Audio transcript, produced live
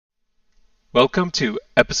Welcome to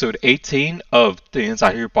episode 18 of the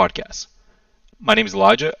Inside Here podcast. My name is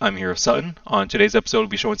Elijah. I'm here with Sutton. On today's episode, we'll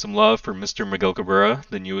be showing some love for Mr. Miguel Cabrera,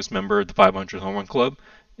 the newest member of the 500 Home Run Club,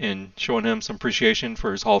 and showing him some appreciation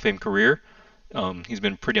for his Hall of Fame career. He's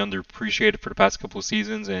been pretty underappreciated for the past couple of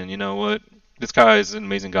seasons, and you know what? This guy is an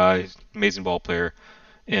amazing guy, amazing ball player.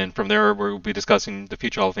 And from there, we'll be discussing the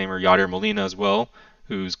future Hall of Famer Yadier Molina as well,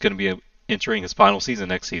 who's going to be entering his final season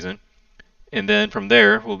next season. And then from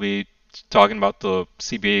there, we'll be talking about the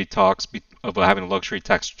CBA talks of having a luxury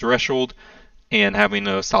tax threshold and having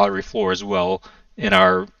a salary floor as well, and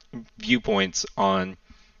our viewpoints on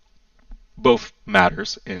both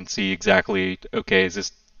matters and see exactly, okay, is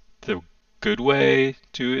this the good way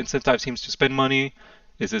to incentivize teams to spend money?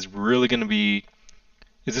 Is this really going to be,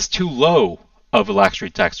 is this too low of a luxury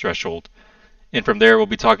tax threshold? And from there, we'll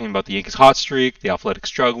be talking about the Yankees hot streak, the Athletics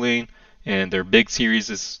struggling, and their big series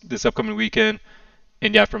this upcoming weekend.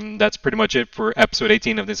 And yeah, that's pretty much it for episode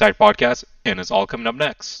 18 of the Inside Podcast, and it's all coming up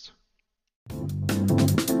next.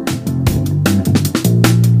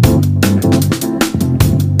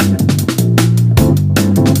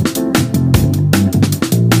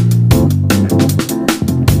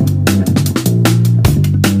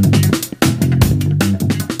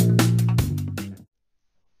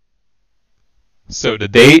 So the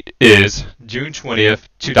date is June 20th,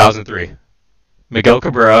 2003. Miguel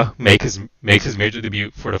Cabrera makes his major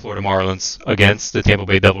debut for the Florida Marlins against the Tampa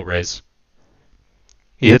Bay Devil Rays.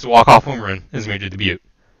 He hits a walk-off home run in his major debut.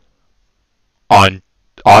 On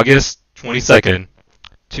August 22nd,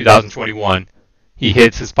 2021, he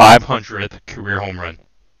hits his 500th career home run.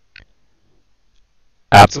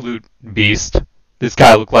 Absolute beast. This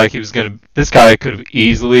guy looked like this guy could have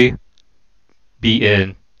easily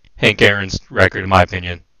beaten Hank Aaron's record, in my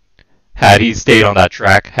opinion. Had he stayed on that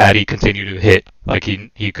track, had he continued to hit like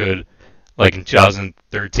he could, like in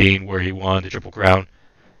 2013 where he won the Triple Crown,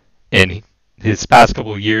 and his past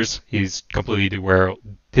couple of years, he's completely derailed.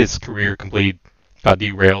 His career completely got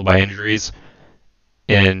derailed by injuries,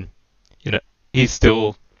 and he's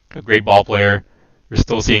still a great ball player. We're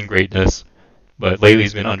still seeing greatness, but lately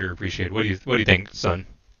he's been underappreciated. What do you think, son?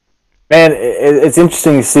 Man, it's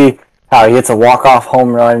interesting to see how he hits a walk-off home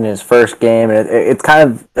run in his first game, and it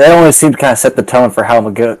only seemed to kind of set the tone for how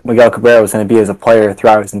Miguel Cabrera was going to be as a player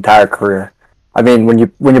throughout his entire career. I mean, when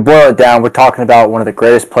you boil it down, we're talking about one of the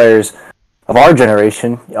greatest players of our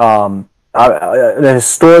generation, a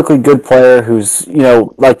historically good player who's,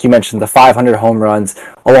 like you mentioned, the 500 home runs,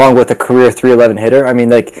 along with a career 311 hitter. I mean,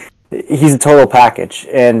 like, he's a total package,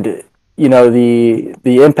 and the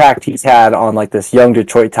impact he's had on like this young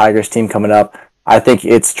Detroit Tigers team coming up. I think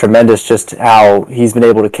it's tremendous just how he's been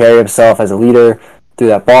able to carry himself as a leader through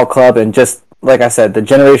that ball club, and just like I said, the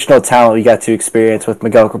generational talent we got to experience with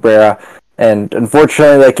Miguel Cabrera. And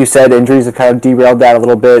unfortunately, like you said, injuries have kind of derailed that a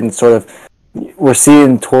little bit, and sort of we're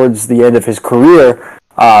seeing towards the end of his career.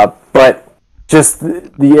 But just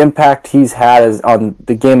the impact he's had on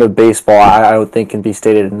the game of baseball, I don't think can be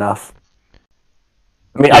stated enough.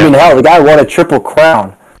 I mean, hell, the guy won a Triple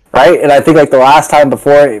Crown. Right? And I think like the last time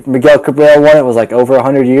before Miguel Cabrera won it was like over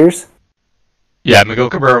 100 years. Yeah, Miguel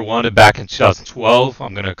Cabrera won it back in 2012.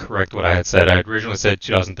 I'm going to correct what I had said. I had originally said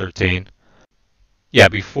 2013. Yeah,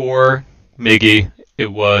 before Miggy,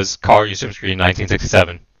 it was Carl Yastrzemski in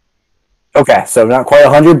 1967. Okay, so not quite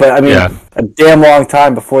 100, but I mean, a damn long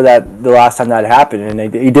time before that, the last time that happened.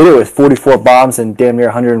 And he did it with 44 bombs and damn near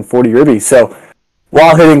 140 ribbies. So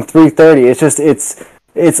while hitting 330,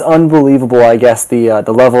 it's unbelievable, I guess, the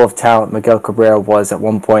level of talent Miguel Cabrera was at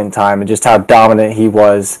one point in time, and just how dominant he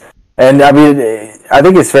was. And I mean, I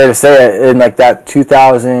think it's fair to say in like that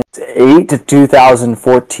 2008 to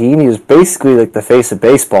 2014, he was basically like the face of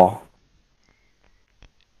baseball.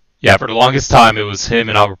 Yeah, for the longest time, it was him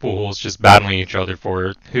and Albert Pujols just battling each other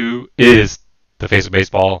for who is the face of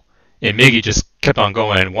baseball. And Miggy just kept on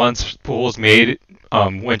going. And once Pujols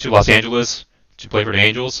went to Los Angeles to play for the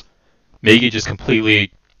Angels, Miggy just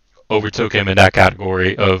completely overtook him in that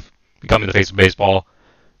category of becoming the face of baseball,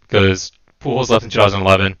 because Pujols left in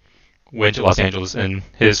 2011, went to Los Angeles, and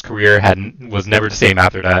his career was never the same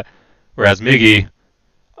after that. Whereas Miggy,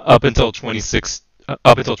 up until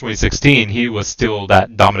 2016, he was still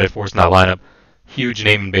that dominant force in that lineup. Huge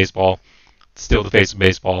name in baseball, still the face of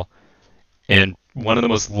baseball, and one of the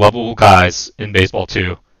most lovable guys in baseball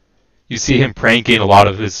too. You see him pranking a lot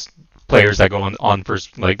of his players that go on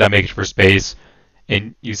first, like that make it first base,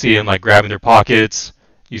 and you see him like grabbing their pockets.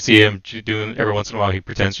 You see him doing every once in a while. He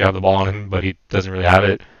pretends to have the ball on him, but he doesn't really have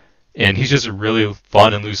it. And he's just a really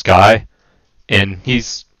fun and loose guy. And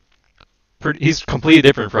he's completely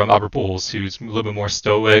different from Albert Pujols, who's a little bit more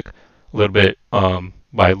stoic, a little bit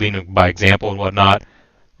by leading by example and whatnot.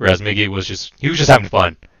 Whereas Miggy was just having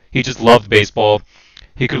fun. He just loved baseball.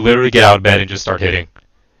 He could literally get out of bed and just start hitting.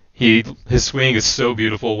 His swing is so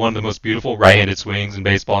beautiful, one of the most beautiful right-handed swings in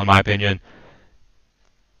baseball, in my opinion.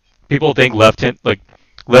 People think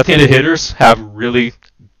left-handed hitters have really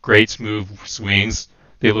great smooth swings.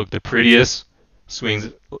 They look the prettiest swings,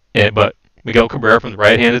 but Miguel Cabrera from the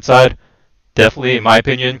right-handed side, definitely, in my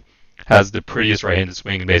opinion, has the prettiest right-handed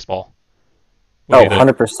swing in baseball. Oh,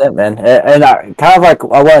 100%, man. And I kind of like,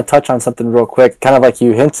 I want to touch on something real quick, kind of like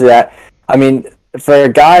you hinted at. I mean, for a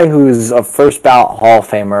guy who's a first ballot Hall of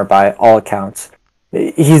Famer by all accounts,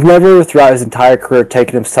 he's never throughout his entire career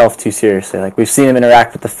taken himself too seriously. Like, we've seen him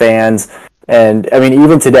interact with the fans. And, I mean,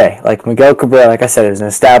 even today, like Miguel Cabrera, like I said, is an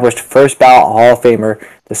established first ballot Hall of Famer.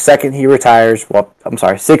 The second he retires,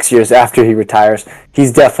 6 years after he retires,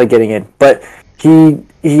 he's definitely getting in. But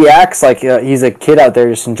he acts like he's a kid out there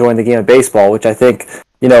just enjoying the game of baseball, which I think,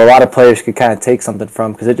 a lot of players could kind of take something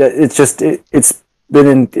from, because it's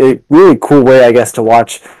been a really cool way, I guess, to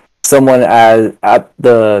watch someone at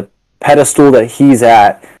the pedestal that he's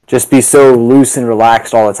at just be so loose and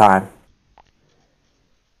relaxed all the time.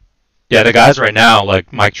 Yeah, the guys right now,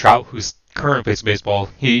 like Mike Trout, who's current face of baseball,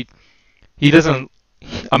 he doesn't.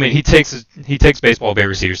 I mean, he takes baseball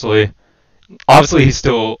very seriously. Obviously, he's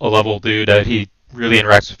still a level dude that he really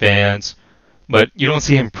interacts with fans, but you don't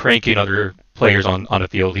see him pranking other players on the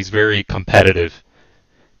field. He's very competitive.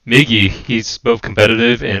 Miggy, he's both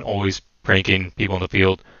competitive and always pranking people on the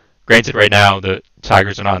field. Granted, right now the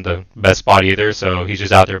Tigers are not in the best spot either, so he's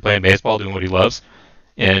just out there playing baseball, doing what he loves,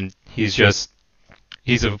 and he's a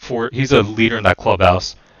leader in that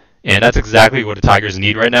clubhouse, and that's exactly what the Tigers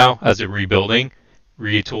need right now as they're rebuilding,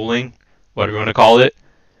 retooling, whatever you want to call it.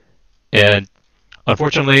 And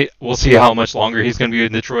unfortunately, we'll see how much longer he's going to be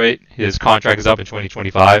in Detroit. His contract is up in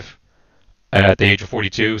 2025 at the age of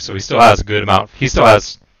 42, so he still has a good amount. He still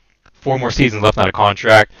has 4 more seasons left on a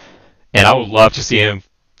contract, and I would love to see him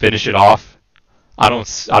finish it off. I don't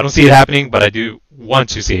see it happening, but I do want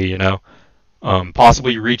to see it.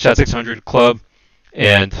 Possibly reach that 600 club,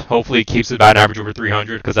 and hopefully keeps his batting average over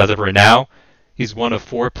 300. Because as of right now, he's one of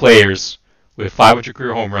 4 players with 500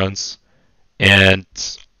 career home runs and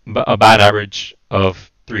a batting average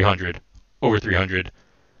of 300, over 300.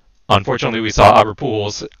 Unfortunately, we saw Albert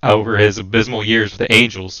Pujols over his abysmal years with the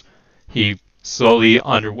Angels. He slowly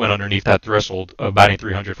went underneath that threshold of batting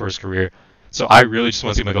 300 for his career. So I really just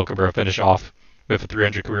want to see Miguel Cabrera finish off with a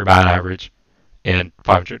 300 career batting average and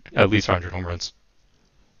at least 500 home runs.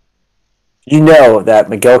 You know that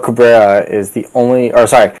Miguel Cabrera is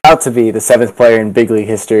about to be the 7th player in big league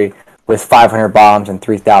history with 500 bombs and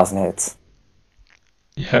 3,000 hits.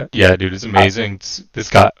 Yeah, dude, it's amazing. This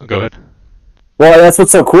guy, go ahead. Well, that's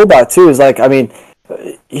what's so cool about it too. Is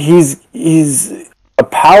he's a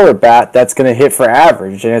power bat that's going to hit for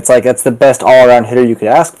average, and it's like that's the best all around hitter you could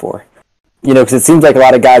ask for. Because it seems like a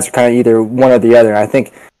lot of guys are kind of either one or the other. And I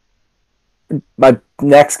think my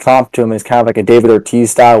next comp to him is kind of like a David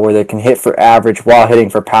Ortiz style, where they can hit for average while hitting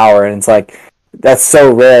for power, and it's like that's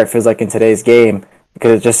so rare. It feels like in today's game,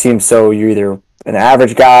 because it just seems so you're either an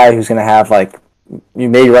average guy who's going to have you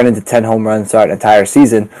may run into 10 home runs throughout an entire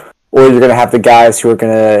season, or you're going to have the guys who are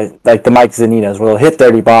going to, like the Mike Zanninos, where they'll hit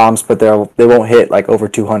 30 bombs, but they won't hit over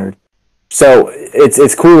 200. So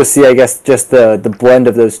it's cool to see, I guess, just the blend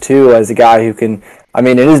of those two as a guy who can,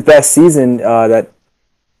 in his best season, that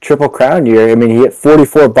Triple Crown year, he hit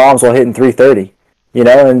 44 bombs while hitting 330,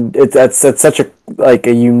 and that's such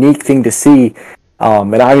a unique thing to see.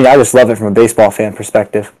 And I just love it from a baseball fan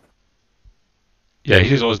perspective. Yeah,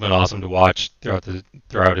 he's always been awesome to watch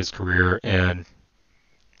throughout his career, and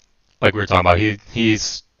like we were talking about,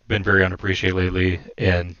 he's been very unappreciated lately,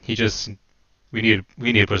 and we need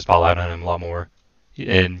to put a spotlight on him a lot more.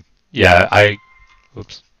 And yeah,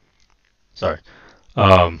 sorry.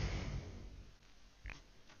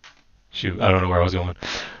 Shoot, I don't know where I was going.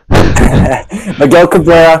 Miguel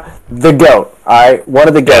Cabrera, the GOAT. All right, one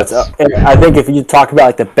of the GOATs. Yes. I think if you talk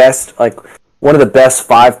about the best, one of the best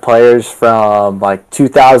 5 players from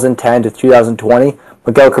 2010 to 2020,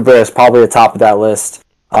 Miguel Cabrera is probably the top of that list.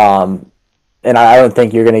 And I don't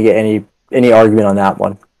think you're going to get any argument on that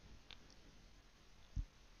one.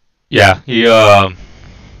 Yeah,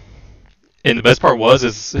 and the best part was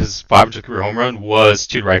his 500 career home run was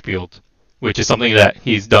to right field, which is something that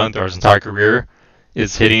he's done throughout his entire career,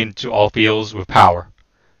 is hitting to all fields with power,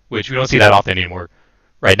 which we don't see that often anymore.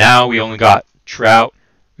 Right now, we only got Trout,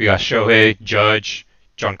 we got Shohei, Judge,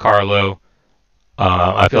 Giancarlo.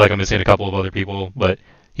 I feel like I'm missing a couple of other people, but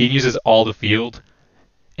he uses all the field.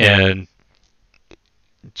 And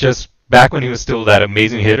just back when he was still that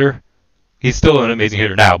amazing hitter, he's still an amazing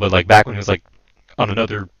hitter now, but like back when he was like on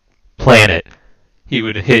another planet, he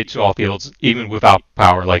would hit to all fields even without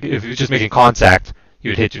power. Like if he was just making contact, he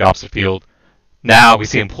would hit to the opposite field. Now we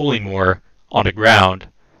see him pulling more on the ground,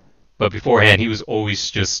 but beforehand he was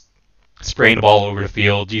always just spraying the ball over the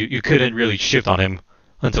field. You couldn't really shift on him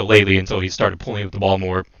until lately, until he started pulling with the ball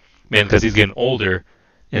more, mainly because he's getting older,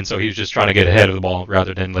 and so he was just trying to get ahead of the ball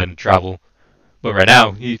rather than letting it travel. But right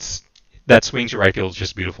now, he's that swing to right field is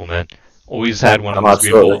just beautiful, man. Always had one of the most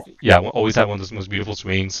beautiful, Absolutely. yeah, always had one of those most beautiful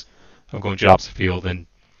swings of going to the opposite field, and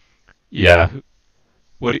yeah.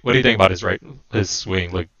 What do you think about his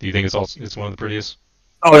swing? Like, do you think it's one of the prettiest?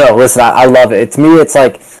 Oh no, listen, I love it. To me, it's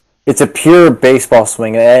like it's a pure baseball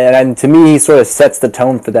swing, and to me, he sort of sets the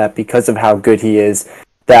tone for that because of how good he is.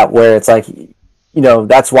 That where it's like,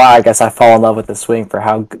 that's why I guess I fall in love with the swing for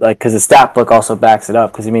how like because the stat book also backs it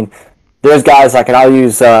up. Because I mean, there's guys like, and I'll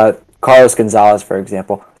use Carlos Gonzalez for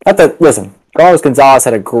example. Not that listen, Carlos Gonzalez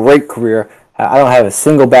had a great career. I don't have a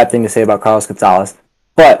single bad thing to say about Carlos Gonzalez,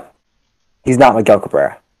 but he's not Miguel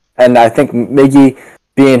Cabrera. And I think Miggy,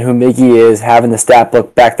 being who Miggy is, having the stat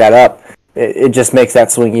book back that up, it just makes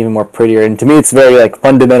that swing even more prettier. And to me, it's very like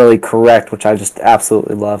fundamentally correct, which I just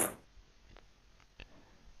absolutely love.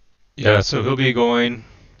 Yeah, so he'll be going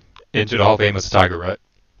into the Hall of Fame as a Tiger, right?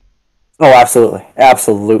 Oh, absolutely,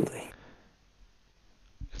 absolutely.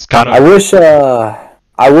 It's kind I of wish.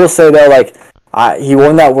 I will say though, like he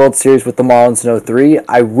won that World Series with the Marlins in '03.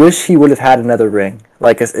 I wish he would have had another ring,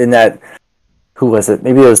 like in that. Who was it?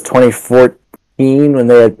 Maybe it was 2014 when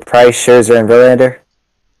they had Price, Scherzer, and Verlander.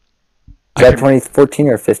 Was I that can 2014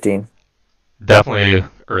 or 15? definitely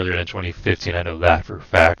earlier than 2015. I know that for a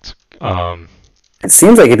fact. It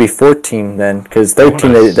seems like it'd be 14 then, because I want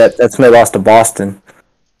 13 to that's when they lost to Boston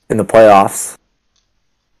in the playoffs.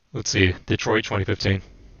 let's see, Detroit 2015.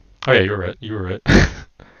 Oh yeah, you were right. You were right.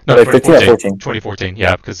 No, Like 15 or 2014. 14? 2014.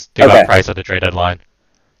 Yeah, because they got Okay. Price at the trade deadline.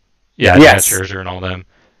 Yeah, they had Yes. Scherzer and all them.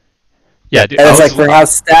 Yeah, dude, And I it's like was. for how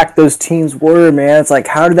stacked those teams were, man. It's like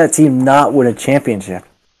how did that team not win a championship?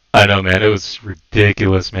 I know, man. It was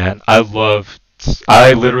ridiculous, man. I love.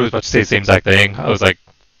 I literally was about to say the same exact thing. I was like,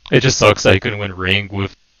 it just sucks that he couldn't win a ring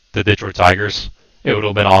with the Detroit Tigers. It would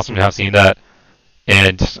have been awesome to have seen that.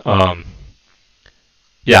 And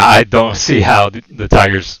yeah, I don't see how the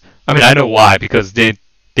Tigers. I mean, I know why because Dave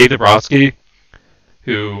Dombrowski,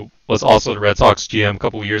 who was also the Red Sox GM a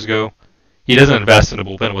couple of years ago, he doesn't invest in the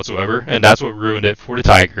bullpen whatsoever, and that's what ruined it for the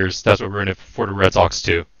Tigers. That's what ruined it for the Red Sox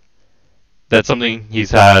too. That's something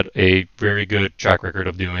he's had a very good track record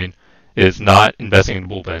of doing, is not investing in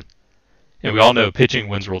the bullpen. And we all know pitching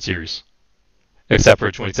wins World Series, except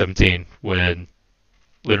for 2017 when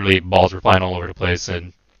literally balls were flying all over the place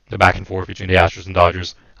and the back and forth between the Astros and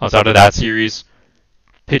Dodgers. Outside of that series,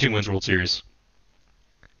 pitching wins World Series.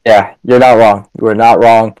 Yeah, you're not wrong. You were not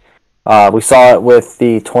wrong. We saw it with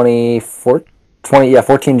the 14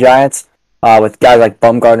 Giants, with guys like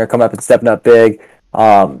Bumgarner coming up and stepping up big.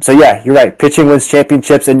 So yeah, you're right. Pitching wins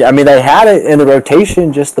championships, and I mean they had it in the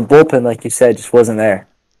rotation. Just the bullpen, like you said, just wasn't there.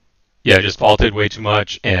 Yeah, just faulted way too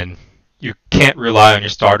much, and you can't rely on your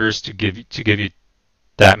starters to give you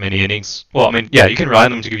that many innings. Well, I mean, yeah, you can rely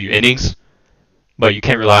on them to give you innings, but you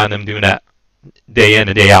can't rely on them doing that day in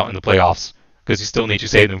and day out in the playoffs because you still need to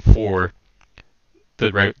save them for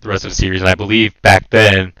the rest of the series. And I believe back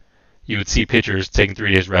then you would see pitchers taking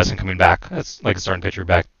 3 days rest and coming back. That's like a starting pitcher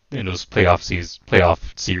back in those playoff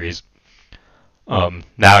series.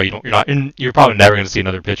 Now you're probably never going to see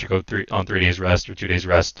another pitcher go on 3 days rest or 2 days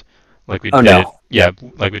rest like we Oh did. no. Yeah,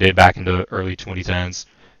 like we did back in the early 2010s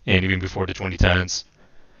and even before the 2010s.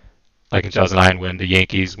 Like in 2009 when the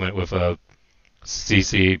Yankees went with a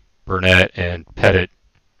CC, Burnett, and Pettit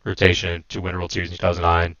rotation to win a World Series in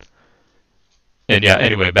 2009. And yeah,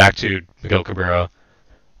 anyway, back to Miguel Cabrera.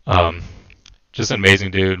 Um, just an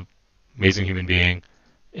amazing dude, amazing human being,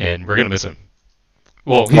 and we're gonna miss him.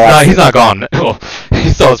 Well, he's Oh, not. He's absolutely. not gone. Well, he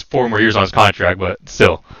still has 4 more years on his contract, but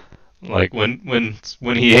still, like when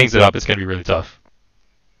he hangs it up, it's gonna be really tough.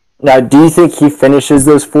 Now, do you think he finishes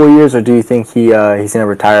those 4 years, or do you think he's gonna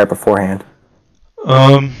retire beforehand?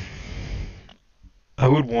 Um, I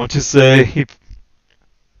would want to say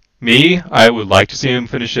I would like to see him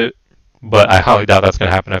finish it, but I highly doubt that's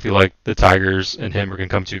gonna happen. I feel like the Tigers and him are gonna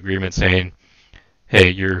come to agreement saying, "Hey,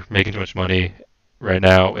 you're making too much money right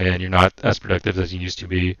now, and you're not as productive as you used to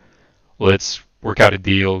be. Let's work out a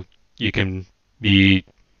deal. You can be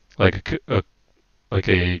like a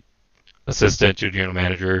assistant to a general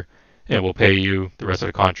manager, and we'll pay you the rest of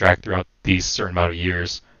the contract throughout these certain amount of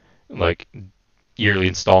years, like yearly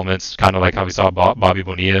installments, kind of like how we saw Bobby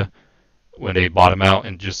Bonilla when they bought him out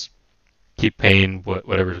and just keep paying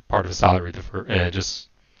whatever part of his salary and just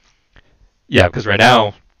yeah, because right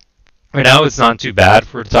now it's not too bad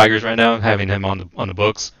for the Tigers right now having him on the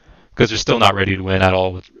books because they're still not ready to win at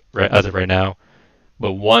all as of right now.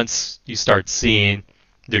 But once you start seeing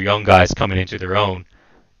their young guys coming into their own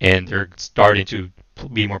and they're starting to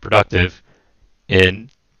be more productive, and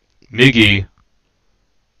Miggy,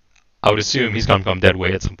 I would assume he's going to become dead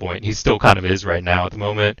weight at some point. He still kind of is right now at the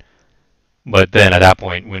moment. But then at that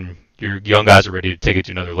point, when your young guys are ready to take it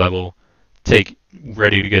to another level,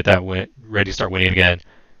 ready to get that win, ready to start winning again,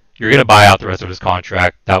 you're going to buy out the rest of his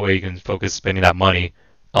contract. That way you can focus spending that money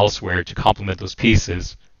elsewhere to complement those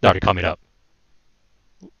pieces that are coming up.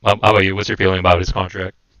 How about you? What's your feeling about his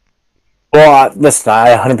contract? Well, listen,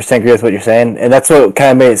 I 100% agree with what you're saying, and that's what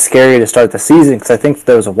kind of made it scary to start the season because I think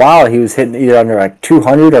there was a while he was hitting either under like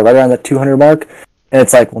 200 or right around that 200 mark, and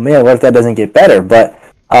it's like, well, man, what if that doesn't get better? But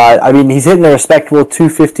I mean, he's hitting a respectable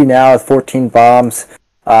 250 now with 14 bombs.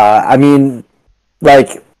 I mean,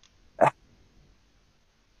 like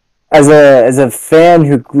as a fan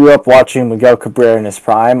who grew up watching Miguel Cabrera in his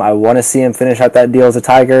prime, I want to see him finish out that deal as a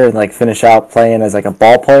Tiger and like finish out playing as like a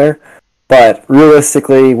ball player. But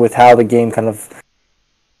realistically, with how the game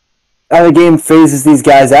phases these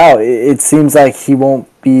guys out, it seems like he won't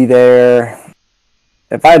be there.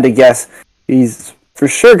 If I had to guess, he's for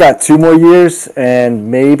sure got 2 more years and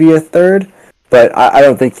maybe a third. But I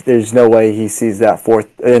don't think there's no way he sees that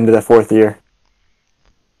into the fourth year.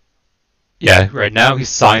 Yeah, right now he's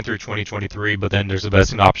signed through 2023, but then there's a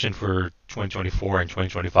vesting option for 2024 and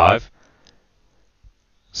 2025.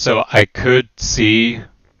 So I could see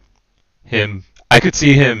him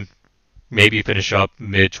maybe finish up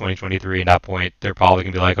mid 2023. At that point, they're probably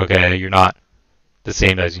gonna be like, okay, you're not the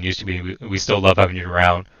same as you used to be. We still love having you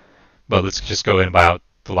around, but let's just go in about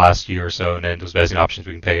the last year or so, and then those vesting options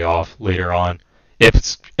we can pay off later on if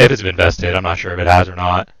it's been vested. I'm not sure if it has or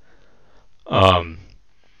not. Um,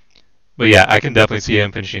 but yeah, I can definitely see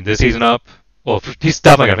him finishing this season up. Well, he's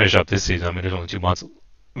definitely gonna finish up this season. I mean, there's only 2 months,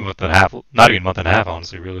 a month and a half, not even a month and a half,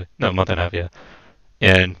 honestly, really. No, a month and a half, yeah.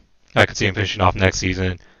 And I could see him finishing off next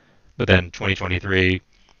season. But then 2023,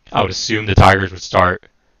 I would assume the Tigers would start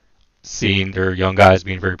seeing their young guys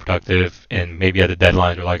being very productive, and maybe at the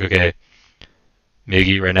deadline they're like, okay,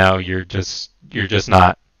 Miggy, right now you're just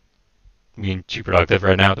not being too productive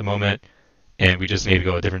right now at the moment, and we just need to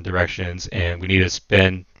go in different directions, and we need to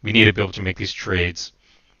be able to make these trades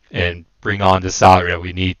and bring on the salary that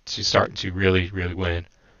we need to start to really, really win.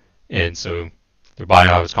 And so they're buying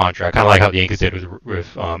out his contract, kind of like how the Yankees did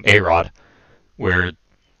with A-Rod, where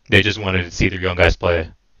they just wanted to see their young guys play,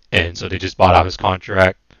 and so they just bought out his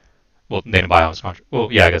contract. Well, they didn't buy out his contract. Well,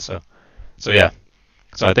 yeah, I guess so. So yeah,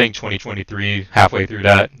 so I think 2023, halfway through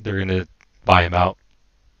that, they're gonna buy him out.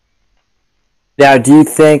 Now, do you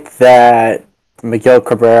think that Miguel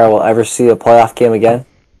Cabrera will ever see a playoff game again?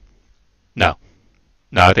 No,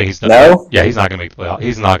 no, I think he's not. No? Yeah, he's not gonna make the playoff.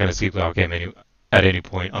 He's not gonna see a playoff game at any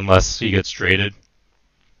point unless he gets traded.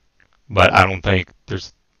 But I don't think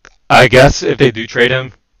there's. I guess if they do trade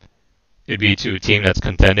him, it'd be to a team that's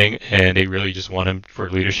contending and they really just want him for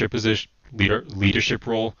leadership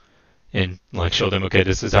role, and like show them, okay,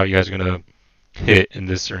 this is how you guys are gonna hit in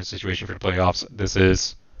this certain situation for the playoffs. This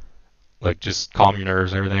is like just calm your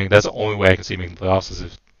nerves and everything. That's the only way I can see him making the playoffs is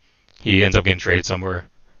if he ends up getting traded somewhere,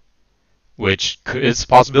 which is a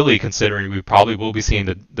possibility considering we probably will be seeing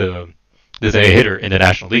the hitter in the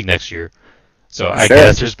National League next year. So I Sure.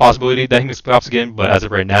 guess there's a possibility that he makes the playoffs again, but as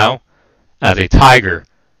of right now, as a Tiger,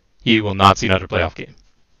 he will not see another playoff game.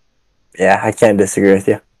 Yeah, I can't disagree with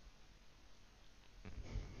you.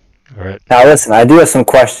 All right. Now, listen, I do have some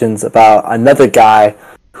questions about another guy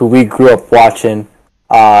who we grew up watching.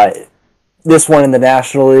 Uh, this one in the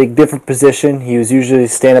National League, different position. He was usually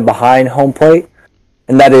standing behind home plate,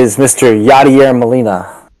 and that is Mr. Yadier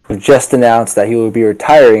Molina, who just announced that he will be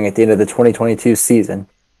retiring at the end of the 2022 season.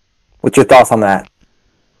 What's your thoughts on that?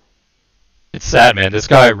 It's sad, man. This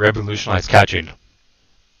guy revolutionized catching.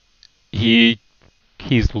 He's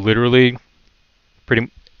literally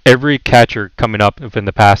pretty every catcher coming up within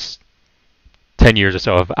the past 10 years or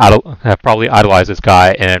so have probably idolized this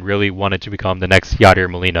guy and really wanted to become the next Yadier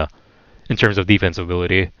Molina in terms of defensive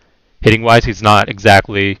ability. Hitting wise, he's not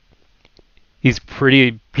exactly. He's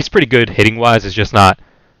pretty good hitting wise. It's just not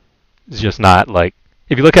like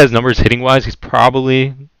if you look at his numbers hitting wise, he's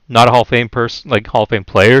probably not a Hall of Fame Hall of Fame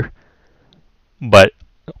player, but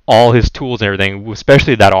all his tools and everything,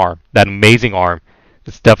 especially that arm, that amazing arm,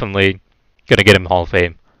 it's definitely gonna get him Hall of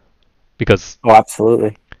Fame because Oh,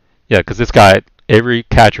 absolutely. yeah, because this guy, every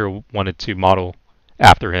catcher wanted to model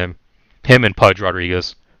after him and Pudge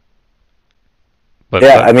Rodriguez. But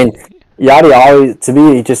Yeah, I mean, Yachty always, to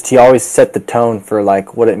me, he always set the tone for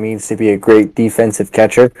like what it means to be a great defensive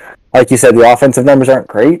catcher. Like you said, the offensive numbers aren't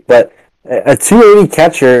great, but a 280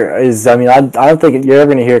 catcher is. I mean, I don't think you're ever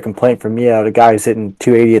going to hear a complaint from me out of a guy who's hitting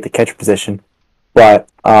 280 at the catcher position. But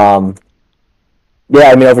yeah,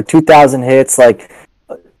 I mean, over 2,000 hits. Like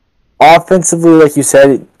offensively, like you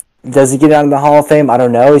said, does he get out of the Hall of Fame? I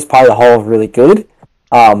don't know. He's probably the Hall of really good.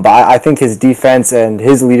 But I think his defense and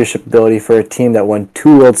his leadership ability for a team that won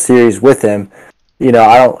 2 World Series with him,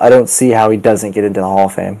 I don't see how he doesn't get into the Hall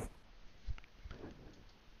of Fame.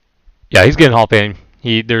 Yeah, he's getting Hall of Fame.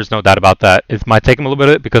 There's no doubt about that. It might take him a little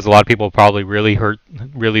bit because a lot of people probably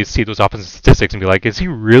really see those offensive statistics and be like, is he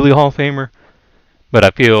really a Hall of Famer? But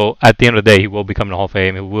I feel at the end of the day, he will become the Hall of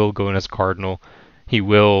Fame. He will go in as a Cardinal. He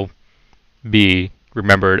will be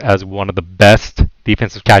remembered as one of the best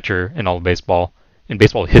defensive catcher in all of baseball, in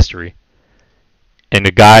baseball history. And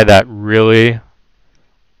the guy that really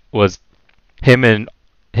was him and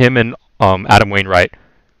Adam Wainwright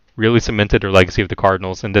really cemented their legacy with the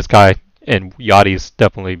Cardinals. And this guy and Yachty's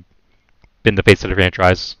definitely been the face of the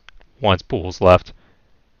franchise once Pujols left.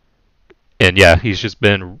 And yeah, he's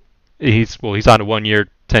on a 1 year,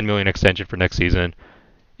 $10 million extension for next season.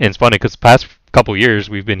 And it's funny because the past couple years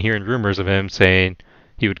we've been hearing rumors of him saying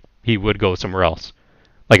he would go somewhere else.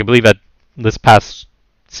 Like I believe that this past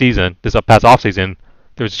past off season,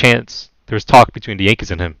 there was talk between the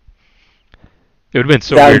Yankees and him. It would have been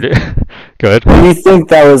so That, weird. Go ahead. do you think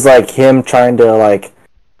that was like him trying to like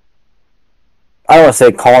I don't want to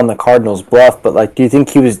say calling the Cardinals bluff, but like do you think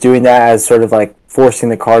he was doing that as sort of like forcing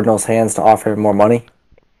the Cardinals' hands to offer him more money?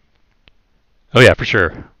 Oh yeah, for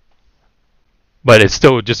sure. But it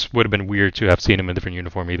still just would have been weird to have seen him in a different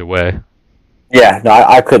uniform either way. Yeah, no,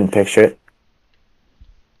 I couldn't picture it.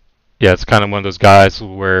 Yeah, it's kind of one of those guys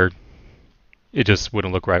where it just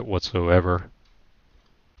wouldn't look right whatsoever.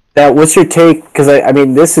 Now, what's your take? Because I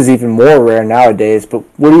mean, this is even more rare nowadays. But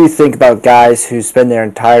what do you think about guys who spend their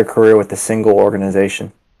entire career with a single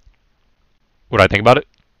organization? What do I think about it?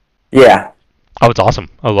 Yeah, Oh, it's awesome.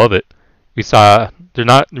 I love it. We're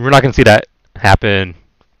not gonna see that happen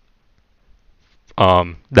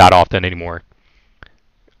that often anymore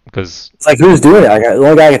because it's like who's doing it? Like, the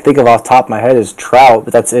only guy I can think of off the top of my head is Trout,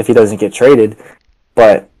 but that's if he doesn't get traded.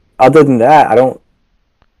 But other than that, I don't.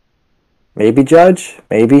 Maybe Judge,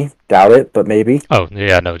 maybe doubt it, but maybe. oh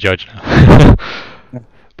yeah, no Judge.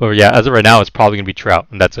 But yeah, as of right now, it's probably gonna be Trout,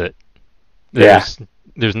 and that's it. Yeah,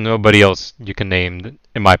 There's nobody else you can name,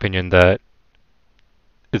 in my opinion, that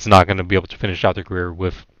is not gonna be able to finish out their career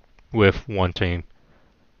with one team.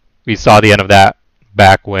 We saw the end of that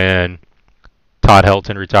back when Todd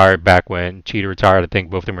Helton retired, back when Cheetah retired. I think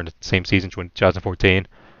both of them were in the same season, 2014.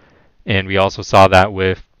 And we also saw that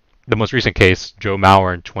with the most recent case, Joe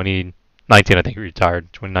Mauer in 2019. I think he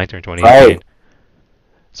retired, 2019 or 2018. right.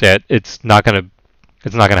 So yeah, it's not gonna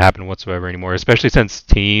happen whatsoever anymore. Especially since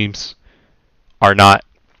are not.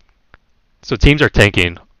 Teams are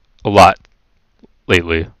tanking a lot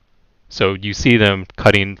lately. So you see them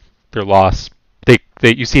cutting their loss.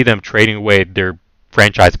 You see them trading away their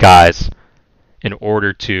franchise guys in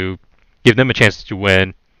order to give them a chance to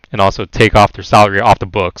win and also take off their salary off the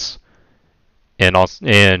books and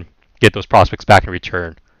get those prospects back in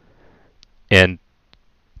return. And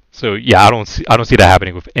so yeah, I don't see that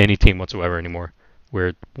happening with any team whatsoever anymore,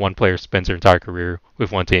 where one player spends their entire career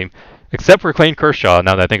with one team, except for Clayton Kershaw.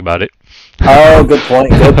 Now that I think about it. Oh, good point.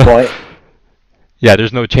 Good point. Yeah,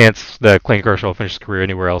 there's no chance that Clayton Kershaw will finish his career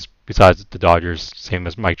anywhere else besides the Dodgers, same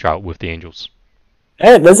as Mike Trout with the Angels.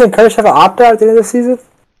 Hey, doesn't Kersh have an opt out at the end of the season?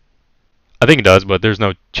 I think he does, but there's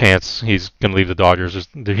no chance he's going to leave the Dodgers.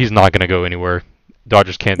 He's not going to go anywhere.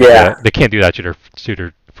 Dodgers can't do Yeah, that. They can't do that to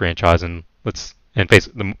their franchise. And face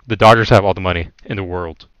it, the Dodgers have all the money in the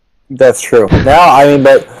world. that's true. Now, I mean,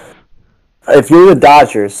 but if you're the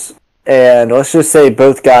Dodgers, and let's just say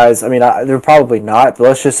both guys, I mean, they're probably not, but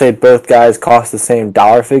let's just say both guys cost the same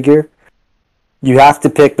dollar figure. You have to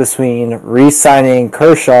pick between re-signing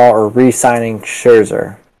Kershaw or re-signing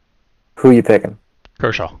Scherzer. Who you picking?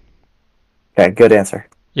 Kershaw. Okay, good answer.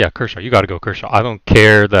 Yeah, Kershaw. You got to go Kershaw. I don't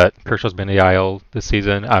care that Kershaw's been AIL this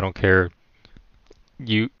season.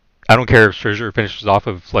 You. I don't care if Scherzer finishes off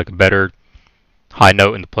of like a better high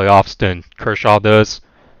note in the playoffs than Kershaw does.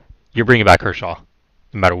 You're bringing back Kershaw,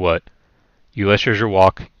 no matter what. You let Scherzer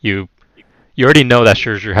walk. You already know that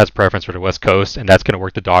Scherzer has preference for the West Coast, and that's going to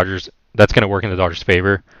work the Dodgers. That's going to work in the Dodgers'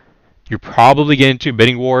 favor. You're probably getting into a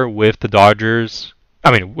bidding war with the Dodgers.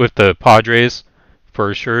 I mean, with the Padres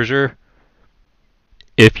for Scherzer,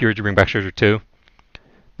 if you were to bring back Scherzer too.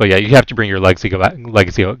 But yeah, you have to bring your legacy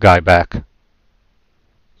guy back.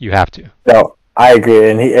 You have to. No, I agree,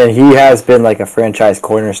 and he has been like a franchise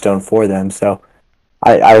cornerstone for them. So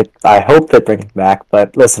I hope they bring him back.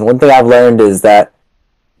 But listen, one thing I've learned is that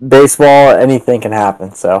baseball, anything can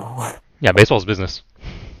happen. So Yeah, baseball's business.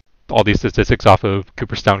 All these statistics off of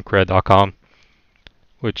CooperstownCred.com,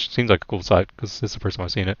 which seems like a cool site because this is the first time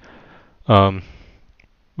I've seen it. Um,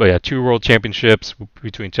 but yeah, 2 world championships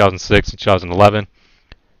between 2006 and 2011.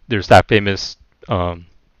 There's that famous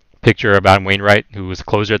picture of Adam Wainwright, who was a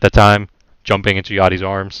closer at that time, jumping into Yachty's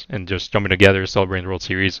arms and just jumping together, celebrating the World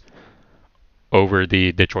Series over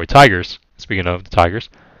the Detroit Tigers. Speaking of the Tigers,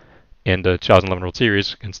 in the 2011 World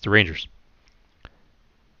Series against the Rangers,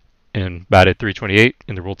 and batted .328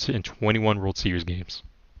 in 21 World Series games.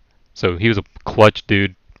 So he was a clutch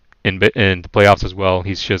dude in the playoffs as well.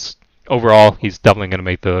 He's just overall, he's definitely going to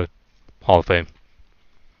make the Hall of Fame.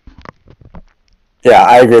 yeah,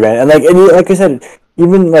 I agree, man. And like I said,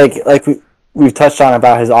 even like we've touched on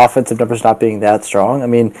about his offensive numbers not being that strong. I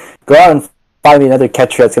mean, go out and find me another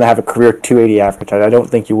catcher that's going to have a career 280 average. I don't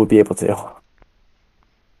think you would be able to.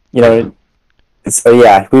 You know, so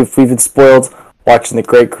yeah, we've been spoiled watching the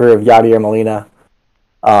great career of Yadier Molina.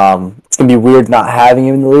 It's gonna be weird not having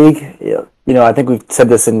him in the league. You know, I think we've said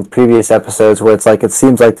this in previous episodes where it's like it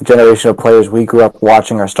seems like the generation of players we grew up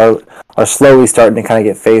watching are slowly starting to kind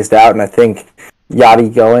of get phased out, and I think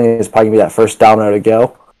Yadi going is probably gonna be that first domino to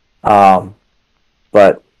go.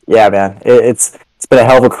 But yeah, man, it's been a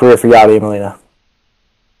hell of a career for Yadi Molina.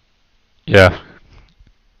 Yeah.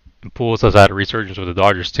 And Pujols has had a resurgence with the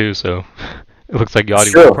Dodgers too, so it looks like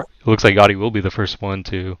Yachty will be the first one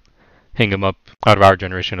to hang him up out of our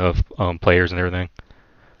generation of players and everything.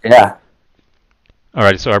 Yeah. All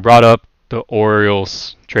right, so I brought up the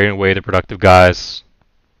Orioles trading away the productive guys.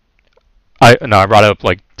 I brought up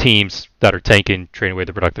like teams that are tanking, trading away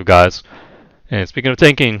the productive guys. And speaking of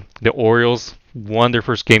tanking, the Orioles won their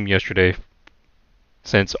first game yesterday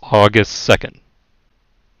since August 2nd.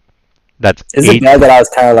 That's Is it bad that I was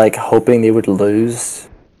kind of like hoping they would lose,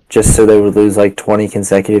 just so they would lose like 20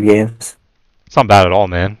 consecutive games? It's not bad at all,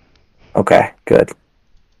 man. Okay, good.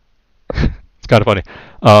 It's kind of funny.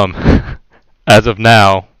 As of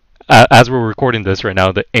now, as we're recording this right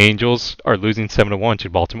now, the Angels are losing 7-1 to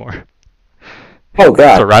Baltimore. Oh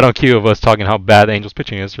God! So right on cue of us talking how bad the Angels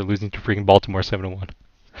pitching is, they're losing to freaking Baltimore 7-1.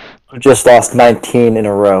 Just lost 19 in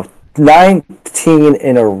a row. 19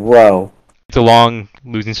 in a row. It's a long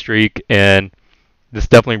losing streak, and this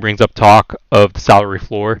definitely brings up talk of the salary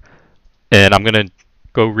floor. And I'm gonna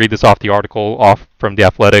go read this off the article off from The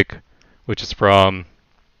Athletic, which is from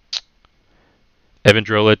Evan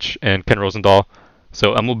Drellich and Ken Rosendahl.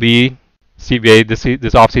 So MLB, CBA this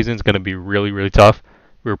offseason is going to be really, really tough.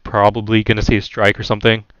 We're probably going to see a strike or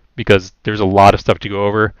something because there's a lot of stuff to go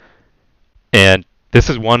over. And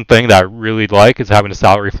this is one thing that I really like is having a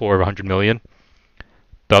salary floor of 100 million.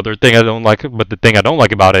 The other thing I don't like, but the thing I don't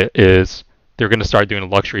like about it is they're going to start doing a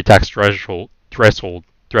luxury tax threshold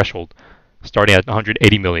starting at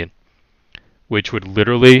 180 million, which would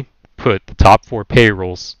literally put the top 4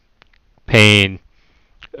 payrolls paying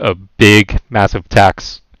a big, massive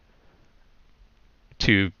tax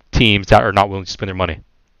to teams that are not willing to spend their money.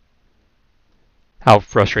 How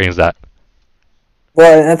frustrating is that?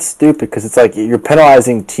 Well, and that's stupid because it's like you're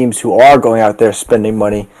penalizing teams who are going out there spending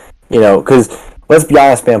money. You know, because let's be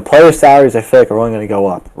honest, man, player salaries I feel like are only going to go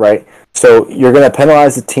up, right? So you're going to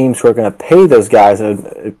penalize the teams who are going to pay those guys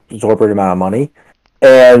an exorbitant amount of money,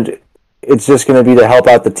 and it's just going to be to help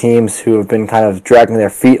out the teams who have been kind of dragging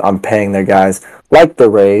their feet on paying their guys, like the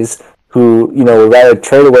Rays, who, you know, would rather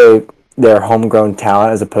trade away their homegrown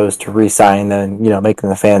talent as opposed to re-signing them and, you know, making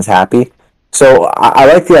the fans happy. So I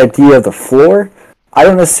like the idea of the floor. I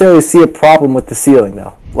don't necessarily see a problem with the ceiling,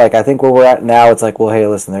 though. Like, I think where we're at now, it's like, well, hey,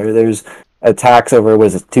 listen, there's a tax over,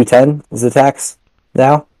 was it 210 is the tax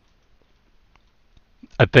now?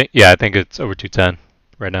 I think it's over 210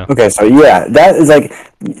 right now. Okay, so yeah, that is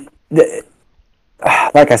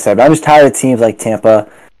like I said, I'm just tired of teams like Tampa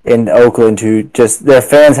and Oakland who just their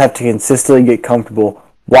fans have to consistently get comfortable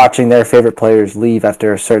watching their favorite players leave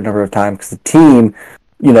after a certain number of time because the team,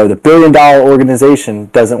 you know, the billion-dollar organization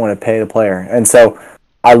doesn't want to pay the player. And so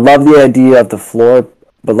I love the idea of the floor,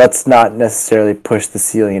 but let's not necessarily push the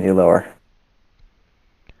ceiling any lower.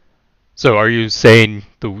 So are you saying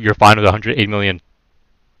you're fine with 108 million?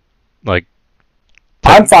 Like,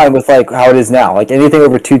 I'm fine with like how it is now. Like anything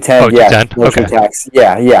over 210, oh, yeah, 210? Okay. Tax.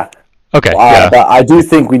 Yeah. Okay, yeah. But I do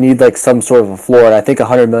think we need like some sort of a floor, and I think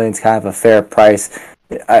 100 million is kind of a fair price.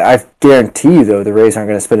 I guarantee you, though, the Rays aren't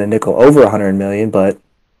going to spend a nickel over 100 million, but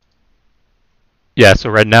yeah. So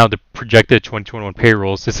right now, the projected 2021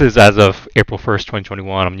 payrolls. This is as of April 1st,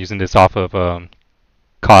 2021. I'm using this off of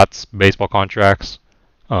COTS baseball contracts,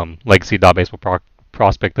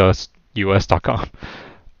 legacy.baseballprospectus.us.com.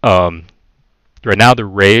 Right now, the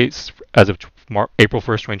Rays, as of April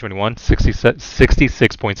 1st, 2021,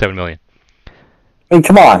 66.7 million. I mean,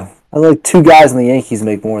 come on. I like two guys in the Yankees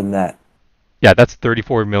make more than that. Yeah, that's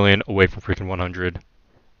 34 million away from freaking 100.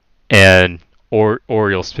 And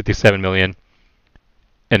Orioles, 57 million.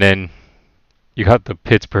 And then you got the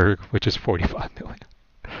Pittsburgh, which is 45 million.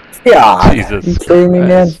 Yeah, Jesus you kidding me,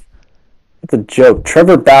 man? It's a joke.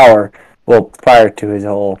 Trevor Bauer, well, prior to his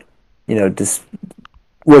whole, just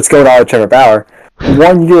what's going on with Trevor Bauer,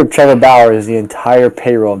 1 year of Trevor Bauer is the entire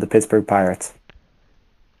payroll of the Pittsburgh Pirates.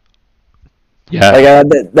 Yeah. Like,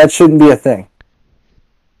 that shouldn't be a thing.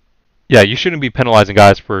 Yeah, you shouldn't be penalizing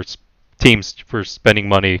guys for teams for spending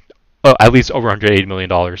money, at least over $180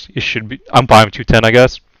 million. It should be. I'm fine with 210, I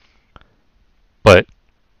guess. But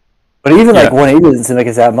even like 180 doesn't seem like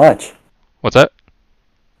it's that much. What's that?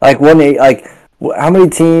 Like 180, like how many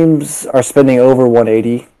teams are spending over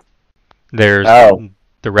 180? There's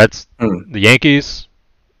the Reds, the Yankees,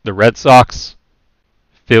 the Red Sox,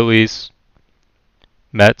 Phillies,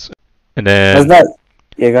 Mets, and then go ahead.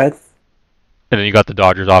 And then you got the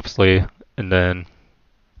Dodgers, obviously, and then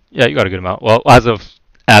you got a good amount. Well, as of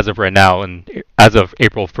right now, and as of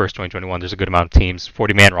April 1st, 2021, there's a good amount of teams,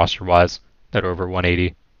 40-man roster-wise, that are over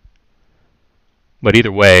 180. But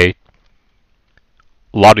either way,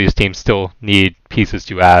 a lot of these teams still need pieces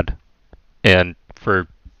to add, and to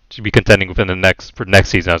be contending within the next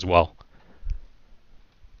season as well.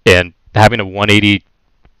 And having a 180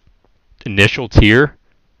 initial tier,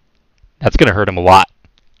 that's going to hurt them a lot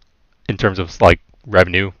in terms of like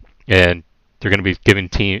revenue, and they're going to be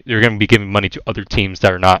giving money to other teams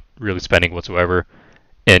that are not really spending whatsoever.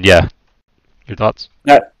 And yeah, your thoughts?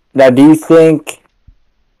 Now, do you think,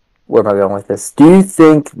 where am I going with this? Do you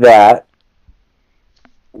think that,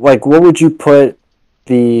 like, what would you put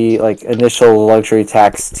the initial luxury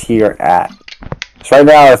tax tier at? So right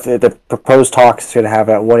now, if the proposed talks is going to have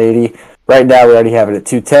it at 180, right now we already have it at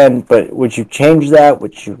 210. But would you change that?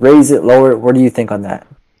 Would you raise it, lower it? What do you think on that?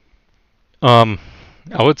 I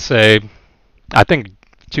would say, I think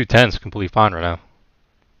 210 is completely fine right now.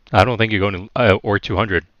 I don't think you're going to or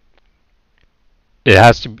 200.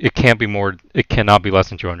 It can't be more. It cannot be less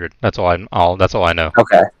than 200. That's all I know.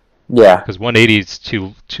 Okay. Yeah. Because 180 is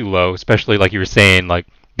too low, especially like you were saying, like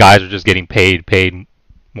guys are just getting paid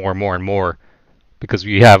more and more and more because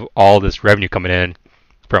we have all this revenue coming in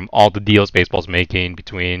from all the deals baseball's making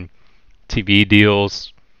between TV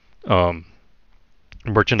deals,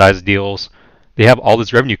 merchandise deals. They have all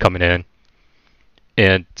this revenue coming in,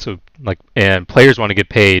 and so and players want to get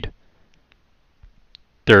paid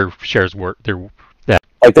their shares worth their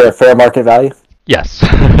fair market value. Yes.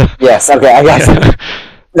 Yes. Okay, I got you.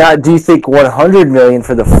 Now, do you think 100 million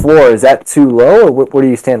for the floor is that too low, or where do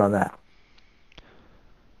you stand on that?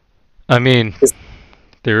 I mean,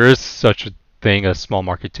 there is such a thing as small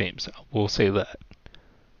market teams. We'll say that.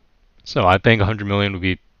 So I think 100 million would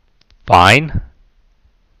be fine,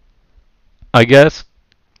 I guess,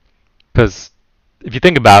 because if you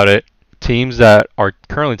think about it, teams that are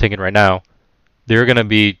currently taking right now, they're going to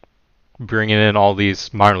be bringing in all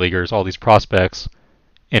these minor leaguers, all these prospects,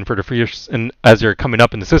 and for the free and as they're coming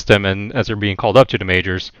up in the system and as they're being called up to the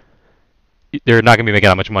majors, they're not going to be making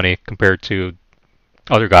that much money compared to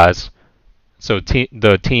other guys. So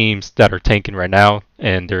the teams that are tanking right now,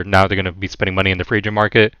 and they're going to be spending money in the free agent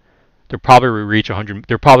market, they'll probably reach 100.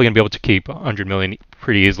 They're probably going to be able to keep 100 million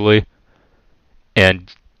pretty easily. And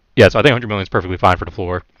yeah, so I think 100 million is perfectly fine for the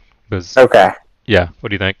floor. Okay. Yeah. What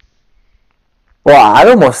do you think? Well, I'd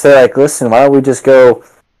almost say, listen, why don't we just go,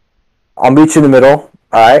 I'll meet you in the middle,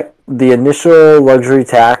 all right? The initial luxury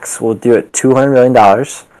tax we'll do at $200 million,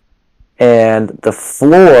 and the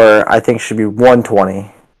floor, I think, should be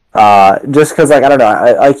 120. Just because, I don't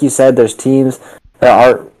know, like you said, there's teams that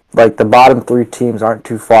aren't, the bottom three teams aren't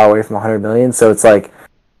too far away from 100 million, so it's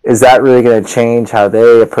is that really going to change how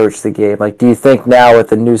they approach the game? Do you think now with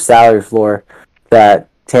the new salary floor that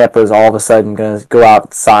Tampa is all of a sudden going to go out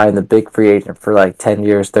and sign the big free agent for 10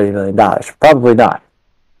 years, $30 million? Probably not.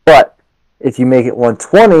 But if you make it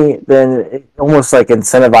 120, then it almost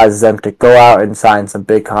incentivizes them to go out and sign some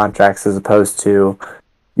big contracts as opposed to,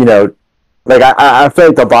 I feel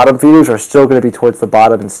like the bottom feeders are still going to be towards the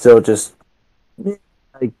bottom and still just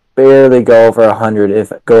barely go over 100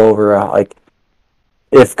 if go over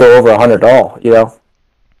 100 at all,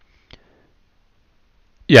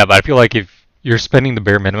 Yeah, but I feel like if you're spending the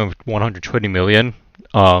bare minimum of 120 million,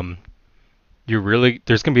 there's going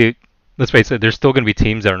to be, let's face it, there's still going to be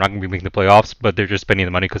teams that are not going to be making the playoffs, but they're just spending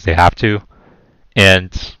the money because they have to.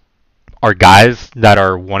 And are guys that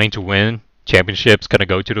are wanting to win championships going to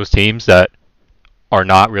go to those teams that are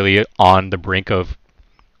not really on the brink of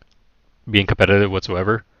being competitive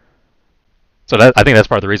whatsoever? So that I think that's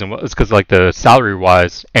part of the reason. It's because like the salary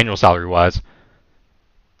wise, annual salary wise,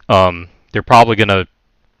 they're probably gonna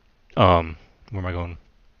where am I going?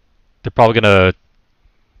 They're probably gonna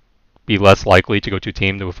be less likely to go to a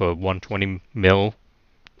team with a 120 mil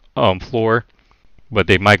floor, but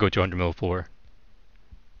they might go to 100 mil floor.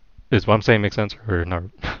 Is what I'm saying make sense or not?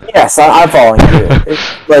 Yes, I'm following you.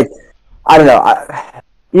 Like, I don't know.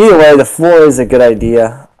 Either way, the floor is a good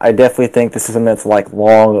idea. I definitely think this is something that's like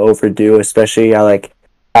long overdue, especially how I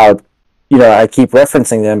keep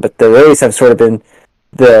referencing them, but the Rays have sort of been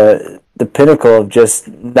the pinnacle of just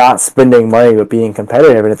not spending money but being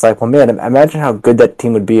competitive. And it's like, well, man, imagine how good that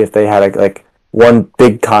team would be if they had like one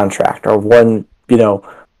big contract or one,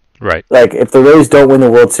 right. Like if the Rays don't win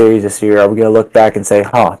the World Series this year, are we going to look back and say,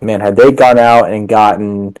 "Huh, man, had they gone out and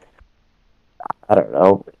gotten, I don't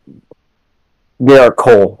know, Garrett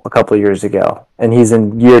Cole a couple of years ago, and he's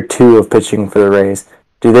in year 2 of pitching for the Rays.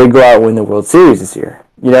 Do they go out and win the World Series this year?"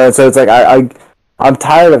 And so it's like I'm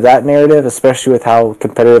tired of that narrative, especially with how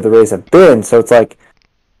competitive the Rays have been. So it's like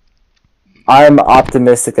I'm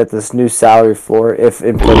optimistic that this new salary floor, if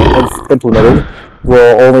implemented,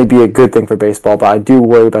 will only be a good thing for baseball. But I do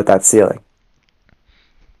worry about that ceiling.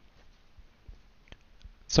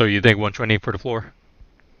 So you think 120 for the floor?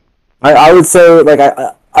 I would say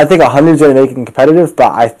I think 100 is going to make it competitive,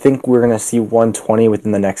 but I think we're going to see 120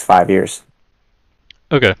 within the next 5 years.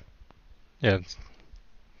 Okay. Yeah.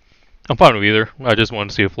 I'm fine with either. I just want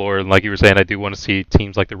to see a floor, and like you were saying, I do want to see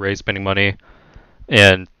teams like the Rays spending money,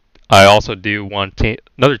 and I also do want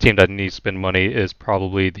another team that needs to spend money is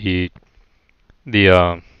probably the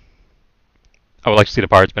I would like to see the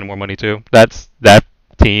Pirates spend more money too. That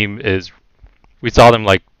team is we saw them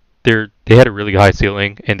like they had a really high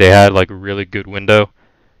ceiling and they had like a really good window,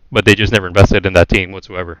 but they just never invested in that team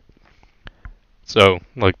whatsoever. So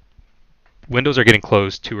like windows are getting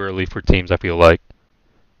closed too early for teams, I feel like.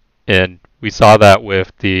 And we saw that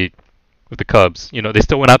with the Cubs. They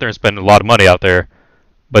still went out there and spent a lot of money out there,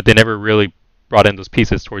 but they never really brought in those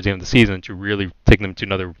pieces towards the end of the season to really take them to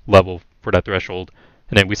another level for that threshold.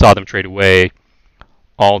 And then we saw them trade away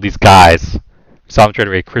all these guys. We saw them trade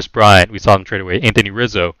away Chris Bryant. We saw them trade away Anthony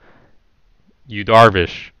Rizzo, Yu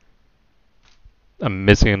Darvish. I'm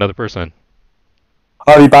missing another person.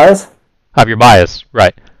 Javi Baez? Javier Baez,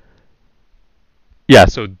 right. Yeah,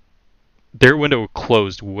 so their window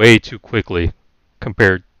closed way too quickly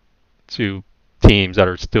compared to teams that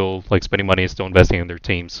are still like spending money and still investing in their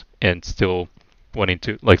teams and still wanting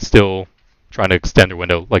to still trying to extend their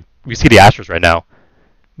window. Like we see the Astros right now.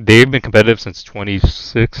 They've been competitive since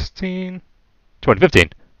 2015,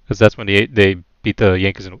 because that's when they beat the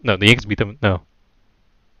Yankees. No, the Yankees beat them. No,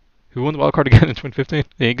 who won the wild card again in 2015?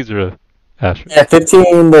 The Yankees or the Astros? Yeah,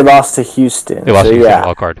 15 they lost to Houston. They lost to Houston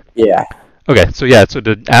wild card. Yeah. Okay, so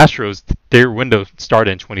the Astros, their window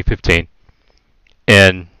started in 2015,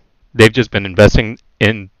 and they've just been investing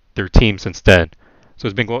in their team since then.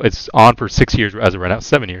 So it's on for 6 years as of right now,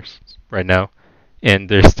 7 years right now, and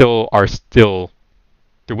their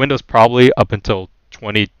window's probably up until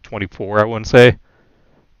 2024, I wouldn't say,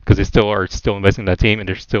 because they still are investing in that team and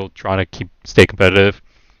they're still trying to stay competitive.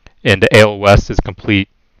 And the AL West is complete.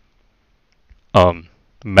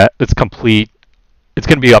 It's complete. It's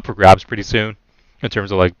going to be up for grabs pretty soon, in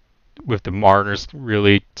terms of like with the Mariners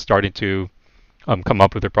really starting to come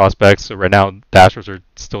up with their prospects. So right now, the Astros are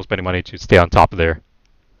still spending money to stay on top of there.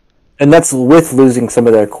 And that's with losing some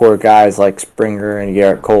of their core guys like Springer and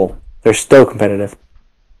Garrett Cole. They're still competitive.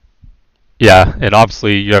 Yeah, and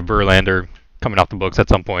obviously you have Verlander coming off the books at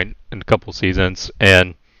some point in a couple of seasons,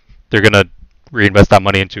 and they're going to reinvest that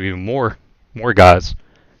money into even more guys.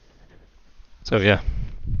 So yeah.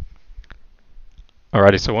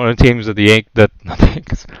 Alrighty, so one of the teams that the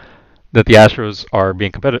Astros are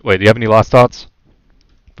being competitive. Wait, do you have any last thoughts?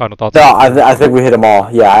 Final thoughts? No, I think we hit them all.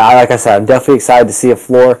 Yeah, like I said, I'm definitely excited to see a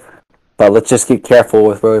floor, but let's just keep careful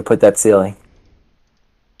with where we put that ceiling.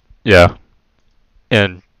 Yeah,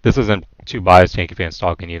 and this isn't two biased Yankee fans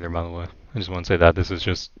talking either, by the way. I just want to say that this is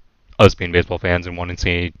just us being baseball fans and wanting to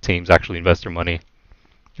see teams actually invest their money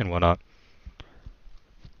and whatnot. A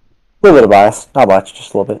little bit of bias, not much,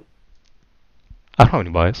 just a little bit. I don't have any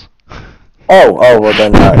bias. Oh, well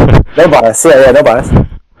then, no bias. Yeah, no bias.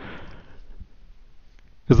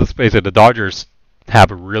 Because let's face it, the Dodgers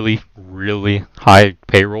have a really, really high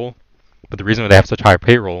payroll, but the reason why they have such high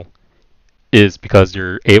payroll is because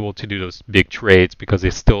they're able to do those big trades because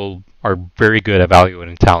they still are very good at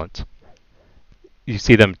evaluating talent. You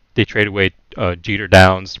see them, they trade away Jeter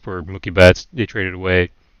Downs for Mookie Betts. They traded away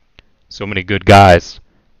so many good guys,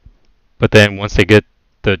 but then once they get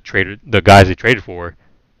the guys they traded for,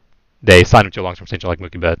 they signed them to a long-term extension like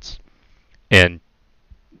Mookie Betts, and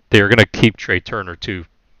they're gonna keep Trey Turner too,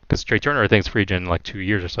 because Trey Turner I think is free agent in like 2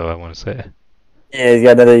 years or so. I want to say. Yeah, he's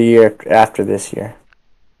got another year after this year.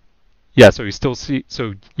 Yeah, so you still see.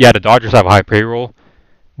 So yeah, the Dodgers have a high payroll,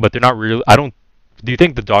 but they're not really. I don't. Do you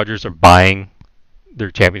think the Dodgers are buying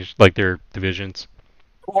their championship, like their divisions?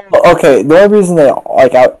 Okay, the only reason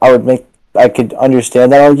that I would make I could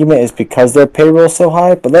understand that argument is because their payroll is so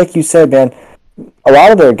high. But like you said, man, a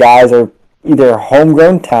lot of their guys are either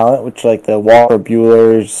homegrown talent, which like the Walker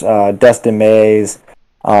Buellers, Dustin Mays,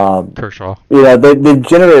 Kershaw. they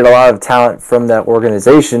generate a lot of talent from that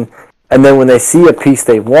organization. And then when they see a piece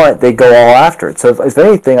they want, they go all after it. So if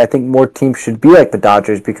anything, I think more teams should be like the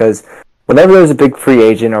Dodgers because whenever there's a big free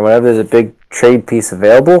agent or whenever there's a big trade piece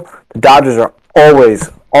available, the Dodgers are always,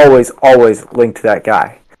 always, always linked to that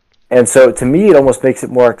guy. And so to me, it almost makes it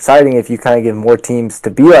more exciting if you kind of give more teams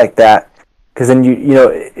to be like that because then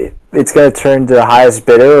it's going to turn to the highest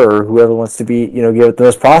bidder or whoever wants to be, give it the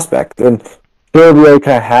most prospect. And we already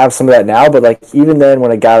kind of have some of that now, but like even then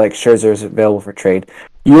when a guy like Scherzer is available for trade,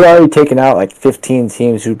 you're already taking out like 15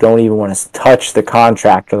 teams who don't even want to touch the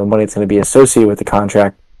contract or the money that's going to be associated with the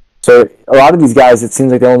contract. So a lot of these guys, it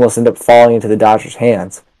seems like they almost end up falling into the Dodgers'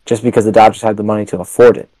 hands just because the Dodgers have the money to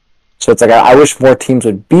afford it. So it's like I wish more teams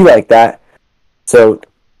would be like that. So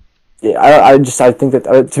yeah, I think that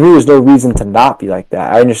to me there's no reason to not be like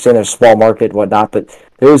that. I understand there's small market and whatnot, but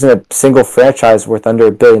there isn't a single franchise worth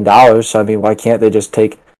under $1 billion. So I mean, why can't they just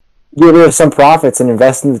get rid of some profits and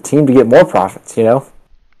invest in the team to get more profits?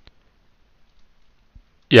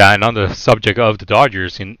 Yeah, and on the subject of the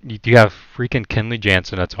Dodgers, you have freaking Kenley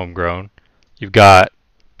Jansen that's homegrown. You've got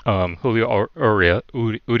Julio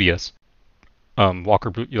Urias,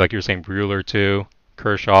 Walker, like you were saying, Buehler too,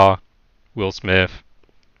 Kershaw, Will Smith,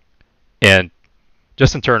 and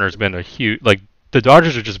Justin Turner's been a huge. Like the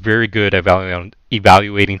Dodgers are just very good at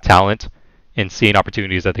evaluating talent and seeing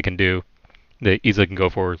opportunities that they can do. They easily can go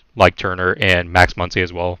for like Turner and Max Muncy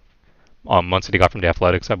as well. Muncy they got from the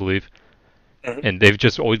Athletics, I believe. And they've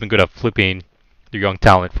just always been good at flipping their young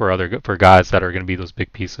talent for guys that are going to be those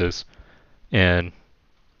big pieces. And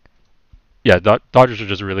yeah, Dodgers are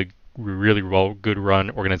just a really well good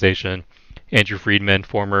run organization. Andrew Friedman,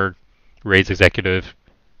 former Rays executive,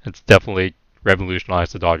 it's definitely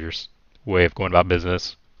revolutionized the Dodgers' way of going about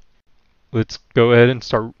business. Let's go ahead and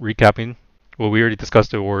start recapping. Well, we already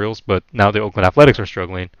discussed the Orioles, but now the Oakland Athletics are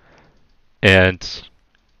struggling, and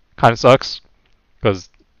kind of sucks because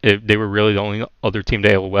they were really the only other team in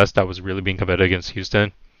the AL West that was really being competitive against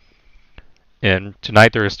Houston. And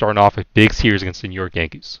tonight they're starting off a big series against the New York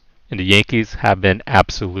Yankees. And the Yankees have been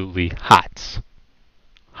absolutely hot.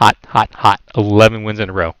 Hot. 11 wins in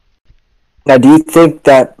a row. Now, do you think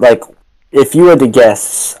that, like, if you had to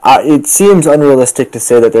guess, it seems unrealistic to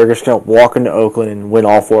say that they're just going to walk into Oakland and win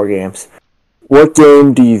all 4 games. What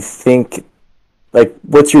game do you think, like,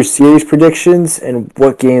 what's your series predictions, and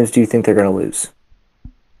what games do you think they're going to lose?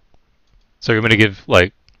 So you're going to give,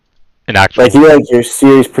 like, an actual... Like, your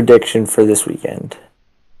series prediction for this weekend.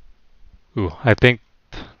 Ooh, I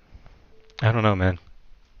don't know, man.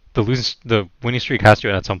 The winning streak has to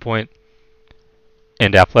end at some point,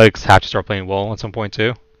 and the Athletics have to start playing well at some point,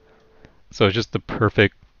 too. So it's just the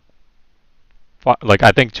perfect... Like,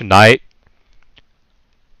 I think tonight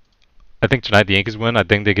the Yankees win. I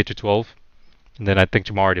think they get to 12. And then I think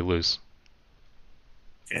tomorrow they lose.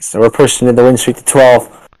 Okay, so we're pushing the win streak to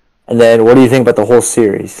 12. And then what do you think about the whole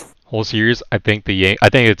series? Whole series, I think it's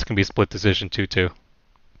going to be split decision 2-2.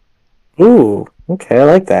 Ooh, okay, I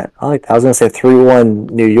like that. I was going to say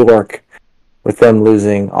 3-1 New York with them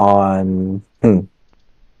losing on...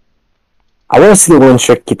 I want to see the win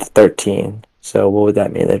streak get to 13. So what would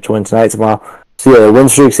that mean? They have to win tonight, tomorrow. So yeah, the win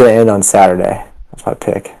streak's going to end on Saturday. That's my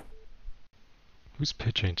pick. Who's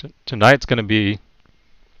pitching? Tonight's going to be...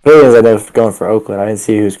 Billions I know going for Oakland. I didn't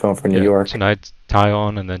see who's going for New York. Tonight's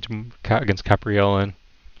Tyon, and then against Caprielin.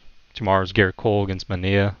 Tomorrow's Garrett Cole against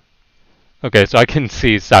Mania. Okay, so I can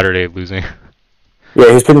see Saturday losing. Yeah,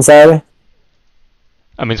 who's pitching Saturday?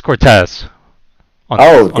 I mean, it's Cortez on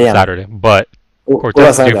Saturday, but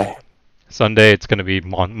Cortez Sunday it's going to be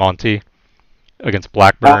Monty against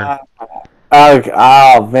Blackburn.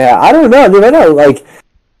 Oh man, I don't know. Dude, I know, like,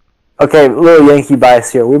 okay, little Yankee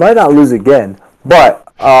bias here. We might not lose again, but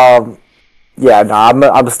yeah, no,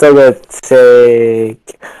 I'm still gonna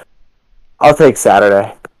I'll take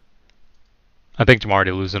Saturday. I think tomorrow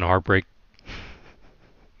they lose in a heartbreak.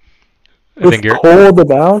 With Cole the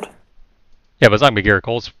mound? Yeah, but it's not gonna be Garrett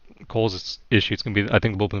Cole's Cole's issue. It's gonna be. I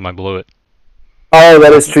think the bullpen might blow it. Oh,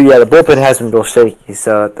 that is true. Yeah, the bullpen has been real shaky,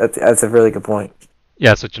 so that's a really good point.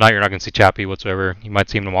 Yeah, so tonight you're not gonna see Chappie whatsoever. You might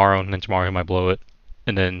see him tomorrow, and then tomorrow he might blow it,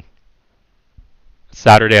 and then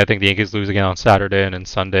Saturday I think the Yankees lose again on Saturday, and then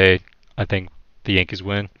Sunday I think the Yankees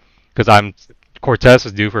win because I'm Cortez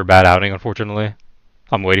is due for a bad outing. Unfortunately,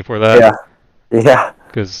 I'm waiting for that. Yeah, yeah.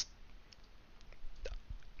 Because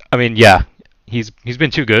I mean, yeah, he's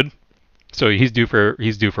been too good, so he's due for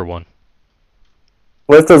one.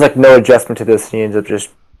 What if there's like no adjustment to this and he ends up just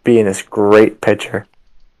being this great pitcher?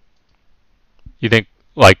 You think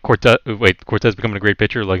like Cortez becoming a great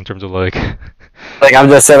pitcher, like in terms of like Like I'm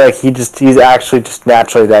just saying, like he's actually just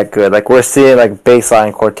naturally that good. Like we're seeing like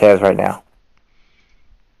baseline Cortez right now.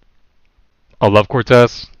 I love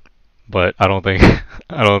Cortez, but I don't think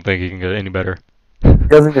I don't think he can get any better. He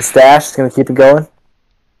doesn't get stash. He's gonna keep it going.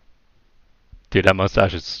 Dude, that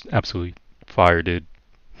mustache is absolutely fire, dude.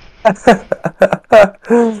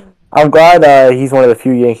 I'm glad he's one of the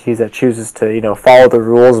few Yankees that chooses to follow the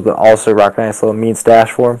rules, but also rock a nice little mean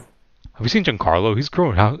stash for him. Have you seen Giancarlo? He's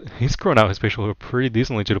grown out his facial hair pretty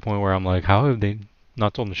decently to the point where I'm like, how have they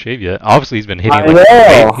not told him to shave yet? Obviously, he's been hitting I like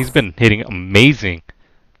know. he's been hitting amazing,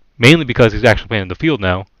 mainly because he's actually playing in the field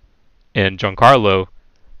now. And Giancarlo,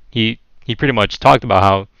 he pretty much talked about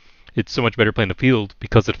how it's so much better playing the field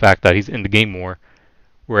because of the fact that he's in the game more.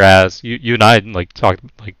 Whereas you and I talked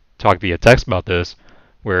via text about this,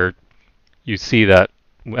 where you see that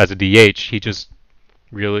as a DH, he just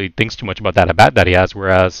really thinks too much about that at bat that he has.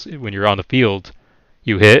 Whereas when you're on the field,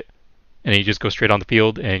 you hit and you just go straight on the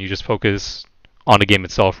field and you just focus on the game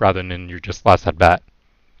itself rather than your just last at bat.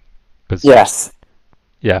 Yes,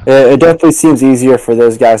 Yeah, it definitely seems easier for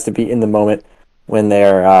those guys to be in the moment when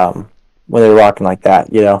they're rocking like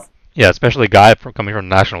that. yeah, especially a guy coming from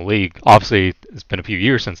the National League. Obviously, it's been a few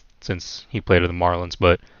years since he played with the Marlins,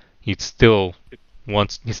 but he's still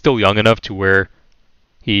young enough to where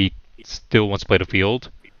he still wants to play the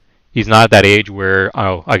field. He's not at that age where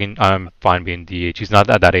I'm fine being DH. He's not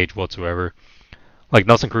at that age whatsoever. Like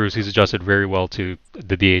Nelson Cruz, he's adjusted very well to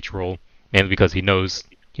the DH role, mainly because he knows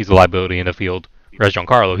he's a liability in the field. Whereas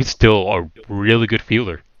Giancarlo, he's still a really good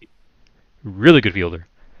fielder,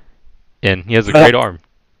 and he has a great arm.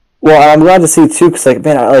 Well, I'm glad to see too, because like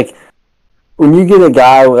man, when you get a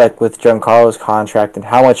guy like with Giancarlo's contract and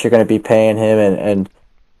how much you're going to be paying him and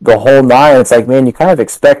the whole nine, it's like man, you kind of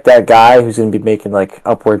expect that guy who's going to be making like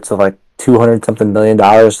upwards of like $200 something million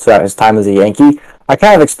throughout his time as a Yankee. I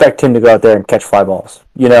kind of expect him to go out there and catch fly balls,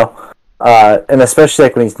 and especially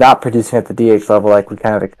like when he's not producing at the DH level, like we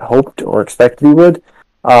kind of hoped or expected he would.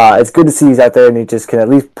 It's good to see he's out there and he just can at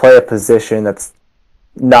least play a position that's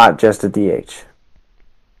not just a DH.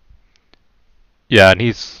 Yeah, and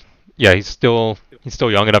he's still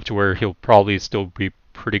young enough to where he'll probably still be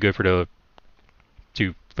pretty good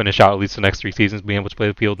to finish out at least the next 3 seasons being able to play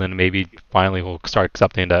the field, and maybe finally he'll start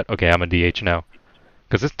accepting that okay, I'm a DH now.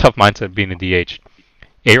 Because it's a tough mindset being a DH.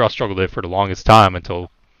 A-Rod struggled with it for the longest time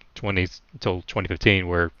until 2015,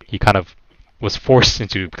 where he kind of was forced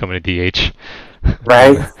into becoming a DH.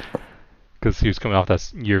 Right. Because he was coming off the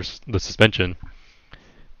suspension.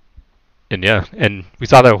 And yeah, and we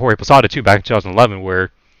saw that with Jorge Posada too back in 2011,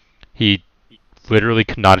 where he literally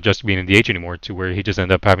could not adjust to being in the DH anymore, to where he just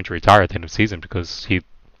ended up having to retire at the end of the season because he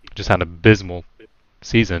just had an abysmal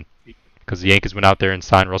season. Because the Yankees went out there and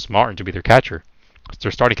signed Russell Martin to be their catcher,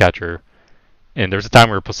 their starting catcher. And there was a time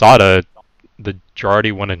where Posada, the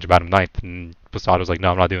Girardi wanted to bat him ninth, and Posada was like,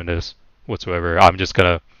 "No, I'm not doing this whatsoever. I'm just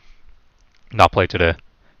gonna not play today,"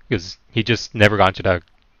 because he just never got into that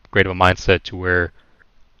great of a mindset to where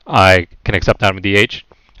I can accept that I'm a DH.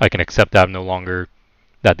 I can accept that I'm no longer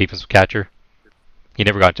that defensive catcher. He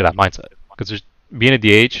never got into that mindset. Because being a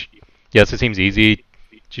DH, yes, it seems easy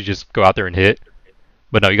to just go out there and hit.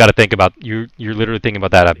 But no, you got to think about, you're literally thinking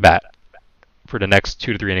about that at bat for the next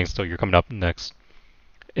 2 to 3 innings until you're coming up next.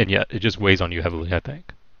 And yeah, it just weighs on you heavily, I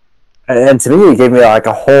think. And to me, it gave me like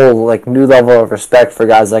a whole like new level of respect for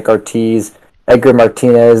guys like Ortiz, Edgar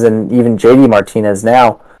Martinez, and even JD Martinez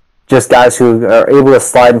now. Just guys who are able to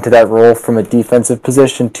slide into that role from a defensive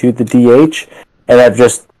position to the DH and have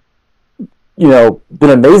just, been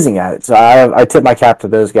amazing at it. So I tip my cap to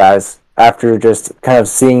those guys after just kind of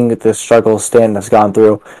seeing the struggle Stanton has gone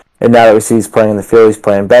through. And now that we see he's playing in the field, he's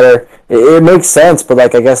playing better. It makes sense, but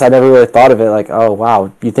like I guess I never really thought of it like, oh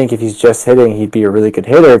wow, you think if he's just hitting, he'd be a really good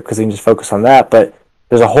hitter because he can just focus on that. But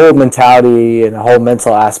there's a whole mentality and a whole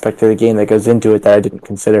mental aspect of the game that goes into it that I didn't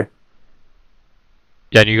consider.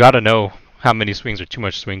 Yeah, and you got to know how many swings are too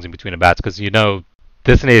much swings in between the bats, because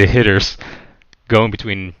designated hitters go in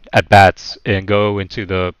between at bats and go into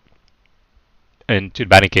the into the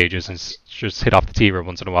batting cages and just hit off the tee every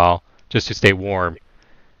once in a while just to stay warm.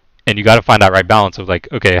 And you got to find that right balance of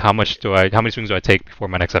like, okay, how many swings do I take before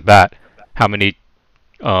my next at bat? How many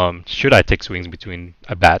should I take swings between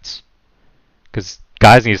at bats? Because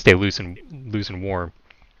guys need to stay loose and warm,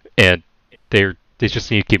 and they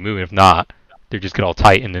just need to keep moving. If not, they just get all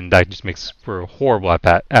tight, and then that just makes for a horrible at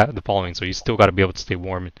bat at the following. So you still got to be able to stay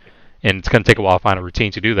warm, and it's going to take a while to find a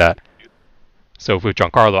routine to do that. So with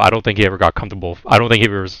Giancarlo, I don't think he ever got comfortable. I don't think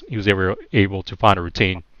he was ever able to find a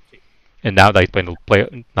routine. And now that he's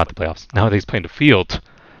playing not the playoffs. Now that he's playing the field,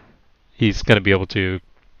 he's going to be able to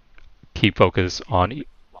keep focus on.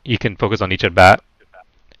 He can focus on each at bat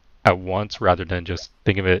at once rather than just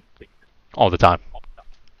think of it all the time.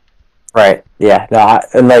 Right. Yeah. No,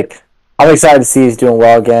 and like I'm excited to see he's doing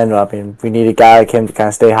well again. I mean, we need a guy like him to kind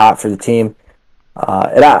of stay hot for the team.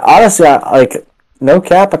 And honestly, like no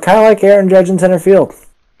cap, I kind of like Aaron Judge in center field.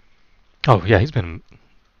 Oh yeah, he's been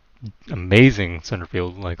amazing center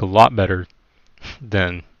field, like a lot better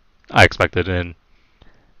than I expected. And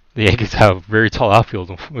the Yankees have a very tall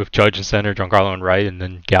outfield with Judge in center, Giancarlo in right, and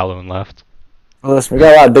then Gallo in left. Well, listen, we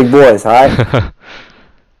got a lot of big boys, all right?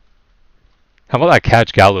 How about that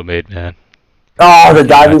catch Gallo made, man? Oh, the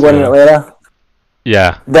diving one in Atlanta?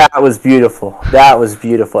 Yeah. That was beautiful. That was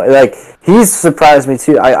beautiful. Like, he's surprised me,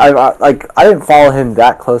 too. I didn't follow him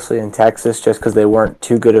that closely in Texas just because they weren't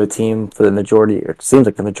too good of a team for the majority, or it seems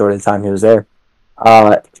like the majority of the time he was there.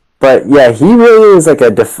 But, yeah, he really is like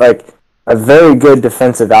a very good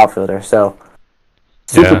defensive outfielder. So,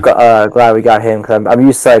 super glad we got him because I'm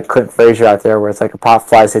used to like Clint Frazier out there where it's like a pop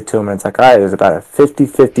flies hit to him and it's like, all right, there's about a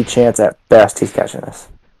 50-50 chance at best he's catching this.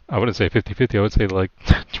 I wouldn't say 50-50. I would say like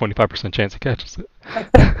 25% chance he catches it.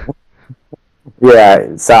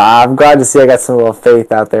 Yeah, so I'm glad to see I got some little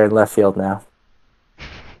faith out there in left field now.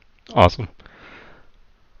 Awesome.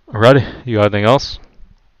 Alrighty, you got anything else?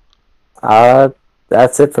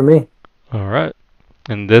 That's it for me. Alright.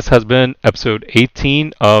 And this has been episode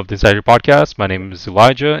 18 of the Inside Your Podcast. My name is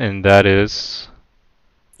Elijah, and that is...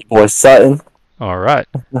 Boy Sutton. Alright.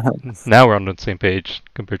 Now we're on the same page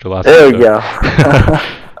compared to last There episode. we go.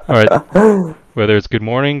 Alright. Whether it's good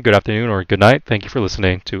morning, good afternoon, or good night, thank you for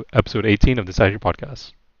listening to episode 18 of the Inside Your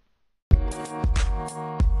Podcast.